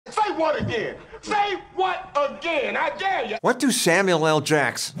what again? Say what again? I dare you. What do Samuel L.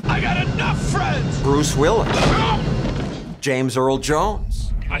 Jackson, I got enough friends. Bruce Willis, James Earl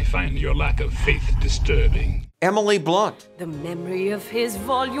Jones, I find your lack of faith disturbing. Emily Blunt, The memory of his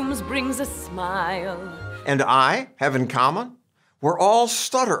volumes brings a smile. and I have in common? We're all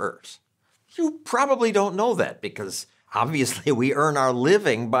stutterers. You probably don't know that because obviously we earn our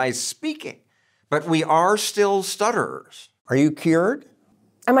living by speaking, but we are still stutterers. Are you cured?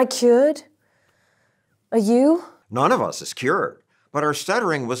 Am I cured? Are you? None of us is cured, but our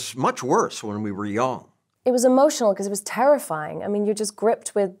stuttering was much worse when we were young. It was emotional because it was terrifying. I mean, you're just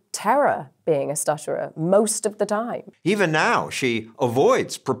gripped with terror being a stutterer most of the time. Even now, she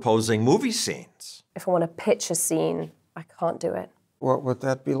avoids proposing movie scenes. If I want to pitch a scene, I can't do it. What would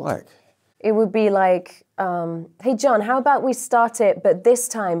that be like? It would be like, hey, John, how about we start it, but this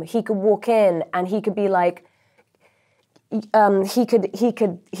time he could walk in and he could be like, he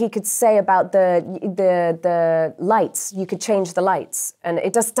could say about the lights. You could change the lights, and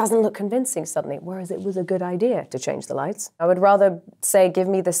it just doesn't look convincing suddenly. Whereas it was a good idea to change the lights. I would rather say, give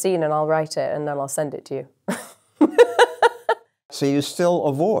me the scene and I'll write it, and then I'll send it to you. So you still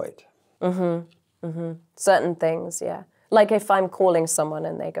avoid? Certain things, yeah. Like if I'm calling someone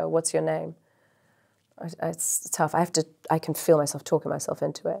and they go, "What's your name?" It's tough. I can feel myself talking myself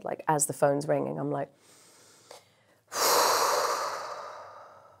into it. Like as the phone's ringing, I'm like.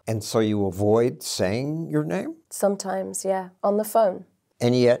 And so you avoid saying your name? Sometimes, yeah, on the phone.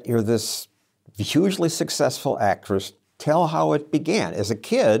 And yet you're this hugely successful actress. Tell how it began. As a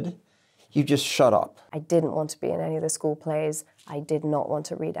kid, you just shut up. I didn't want to be in any of the school plays. I did not want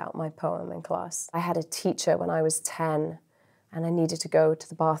to read out my poem in class. I had a teacher when I was 10, and I needed to go to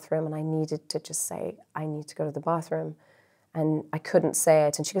the bathroom, and I needed to just say, I need to go to the bathroom. And I couldn't say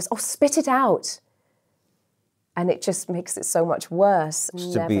it, and she goes, oh, spit it out. And it just makes it so much worse.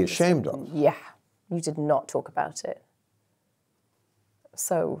 It's to be ashamed of. Yeah, you did not talk about it.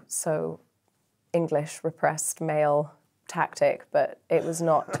 So English repressed male tactic, but it was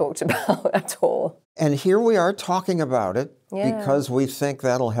not talked about at all. And here we are talking about it because we think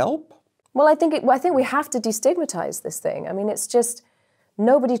that'll help? Well, I think we have to destigmatize this thing. I mean, it's just,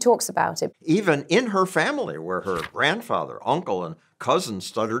 nobody talks about it. Even in her family, where her grandfather, uncle, and cousin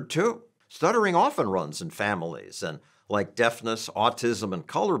stuttered too. Stuttering often runs in families, and like deafness, autism, and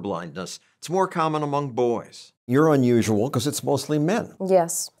colorblindness, it's more common among boys. You're unusual because it's mostly men.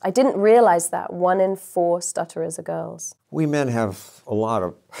 Yes. I didn't realize that. 1 in 4 stutterers are girls. We men have a lot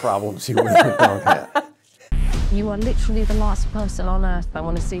of problems you women don't have. You are literally the last person on earth I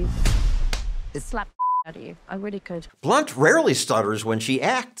want to see slap out of you. I really could. Blunt rarely stutters when she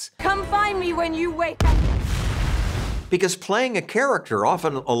acts. Come find me when you wake up. Because playing a character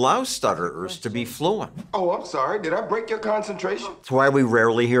often allows stutterers to be fluent. Oh, I'm sorry. Did I break your concentration? That's why we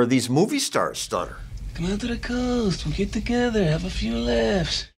rarely hear these movie stars stutter. Come out to the coast, we'll get together, have a few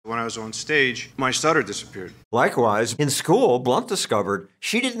laughs. When I was on stage, my stutter disappeared. Likewise, in school, Blunt discovered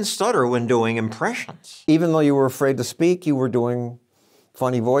she didn't stutter when doing impressions. Even though you were afraid to speak, you were doing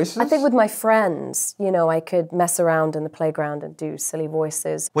funny voices? I think with my friends, you know, I could mess around in the playground and do silly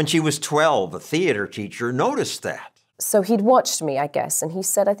voices. When she was 12, a theater teacher noticed that. So he'd watched me, I guess, and he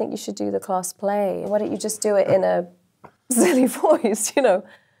said, I think you should do the class play. Why don't you just do it in a silly voice, you know?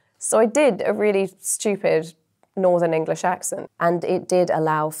 So I did a really stupid Northern English accent, and it did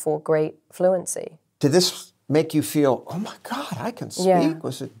allow for great fluency. Did this make you feel, oh my God, I can speak? Yeah.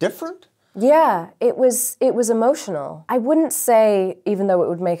 Was it different? Yeah, it was emotional. I wouldn't say, even though it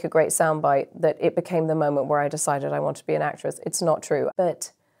would make a great soundbite, that it became the moment where I decided I want to be an actress. It's not true,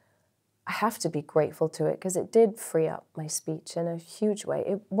 but I have to be grateful to it because it did free up my speech in a huge way.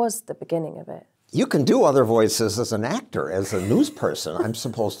 It was the beginning of it. You can do other voices as an actor, as a news person. I'm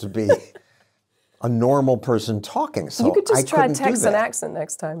supposed to be a normal person talking, so you could just try couldn't do Texan that. accent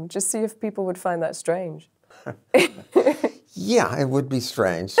next time. Just see if people would find that strange. Yeah, it would be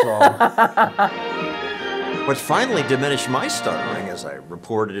strange. So. What finally diminished my stuttering, as I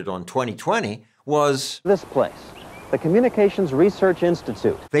reported it on 2020, was this place, the Communications Research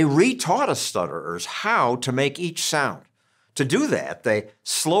Institute. They retaught us stutterers how to make each sound. To do that, they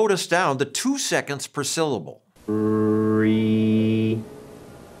slowed us down to 2 seconds per syllable.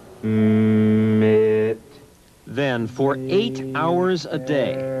 Then, for 8 hours a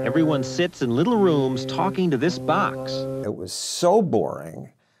day, everyone sits in little rooms talking to this box. It was so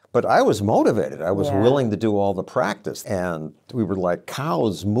boring, but I was motivated. I was willing to do all the practice, and we were like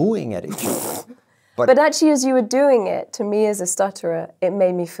cows mooing at each other. But actually, as you were doing it, to me as a stutterer, it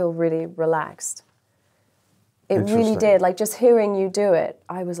made me feel really relaxed. It really did. Like, just hearing you do it,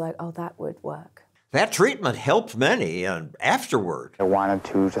 I was like, oh, that would work. That treatment helped many, and afterward. I wanted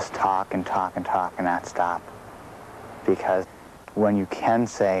to just talk and talk and talk and not stop. Because when you can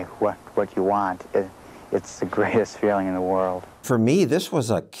say what you want, it's the greatest feeling in the world. For me, this was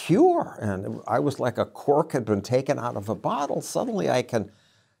a cure, and I was like a cork had been taken out of a bottle. Suddenly I can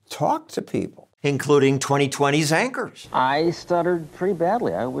talk to people. Including 2020's anchors. I stuttered pretty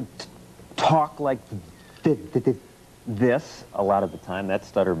badly. I would talk like this a lot of the time. That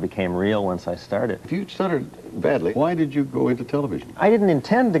stutter became real once I started. If you stuttered badly, why did you go into television? I didn't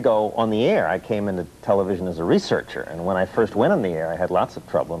intend to go on the air. I came into television as a researcher, and when I first went on the air, I had lots of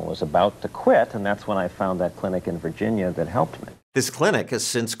trouble and was about to quit, and that's when I found that clinic in Virginia that helped me. This clinic has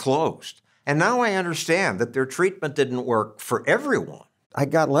since closed, and now I understand that their treatment didn't work for everyone. I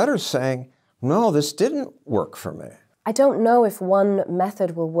got letters saying, no, this didn't work for me. I don't know if one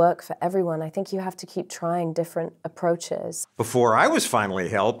method will work for everyone. I think you have to keep trying different approaches. Before I was finally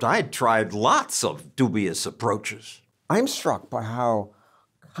helped, I'd tried lots of dubious approaches. I'm struck by how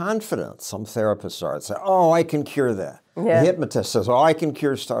confident some therapists are. They say, oh, I can cure that. Yeah. The hypnotist says, oh, I can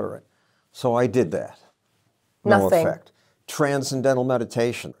cure stuttering. So I did that. No Nothing. effect. Transcendental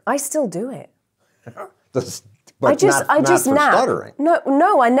meditation. I still do it. But not for nap. stuttering.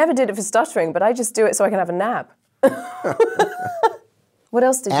 No, I never did it for stuttering, but I just do it so I can have a nap. What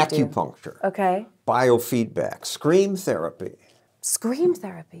else did you do? Acupuncture. Okay. Biofeedback. Scream therapy. Scream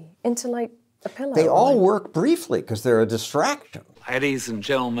therapy into like a pillow. They all work briefly because they're a distraction. Ladies and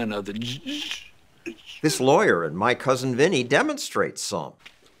gentlemen of the... This lawyer and my cousin Vinny demonstrates some.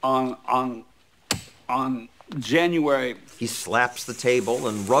 On January... He slaps the table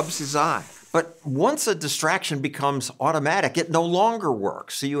and rubs his eye. But once a distraction becomes automatic, it no longer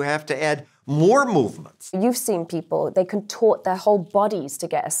works, so you have to add more movements. You've seen people, they contort their whole bodies to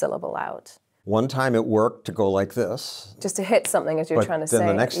get a syllable out. One time it worked to go like this. Just to hit something as you're trying to say. But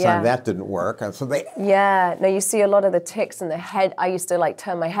then the next time that didn't work, and so they... Yeah, no, you see a lot of the tics in the head. I used to like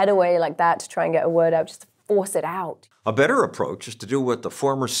turn my head away like that to try and get a word out, just to force it out. A better approach is to do what the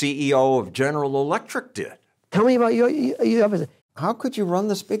former CEO of General Electric did. Tell me about your episode. How could you run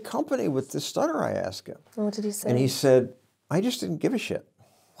this big company with this stutter, I asked him. And what did he say? And he said, I just didn't give a shit.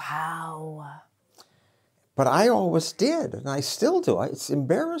 Wow. But I always did, and I still do. It's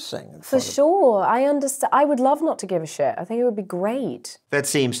embarrassing. For sure. I understand. I would love not to give a shit. I think it would be great. That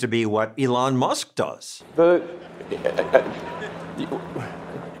seems to be what Elon Musk does.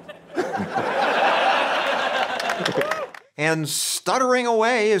 And stuttering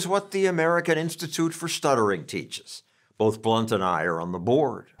away is what the American Institute for Stuttering teaches. Both Blunt and I are on the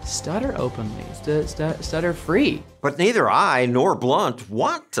board. Stutter openly, stutter free. But neither I nor Blunt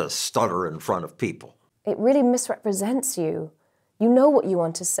want to stutter in front of people. It really misrepresents you. You know what you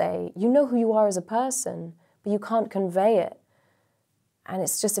want to say. You know who you are as a person, but you can't convey it. And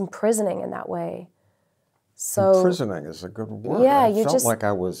it's just imprisoning in that way. So imprisoning is a good word. Yeah, I felt like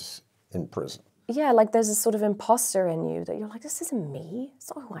I was in prison. Yeah, like there's a sort of imposter in you that you're like, this isn't me.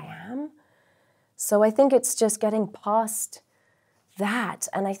 It's not who I am. So I think it's just getting past that.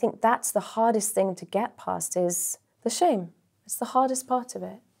 And I think that's the hardest thing to get past is the shame. It's the hardest part of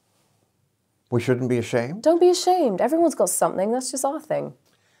it. We shouldn't be ashamed? Don't be ashamed. Everyone's got something. That's just our thing.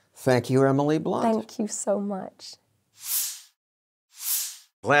 Thank you, Emily Blunt. Thank you so much.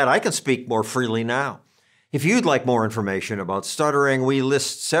 Glad I can speak more freely now. If you'd like more information about stuttering, we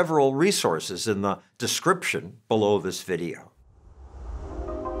list several resources in the description below this video.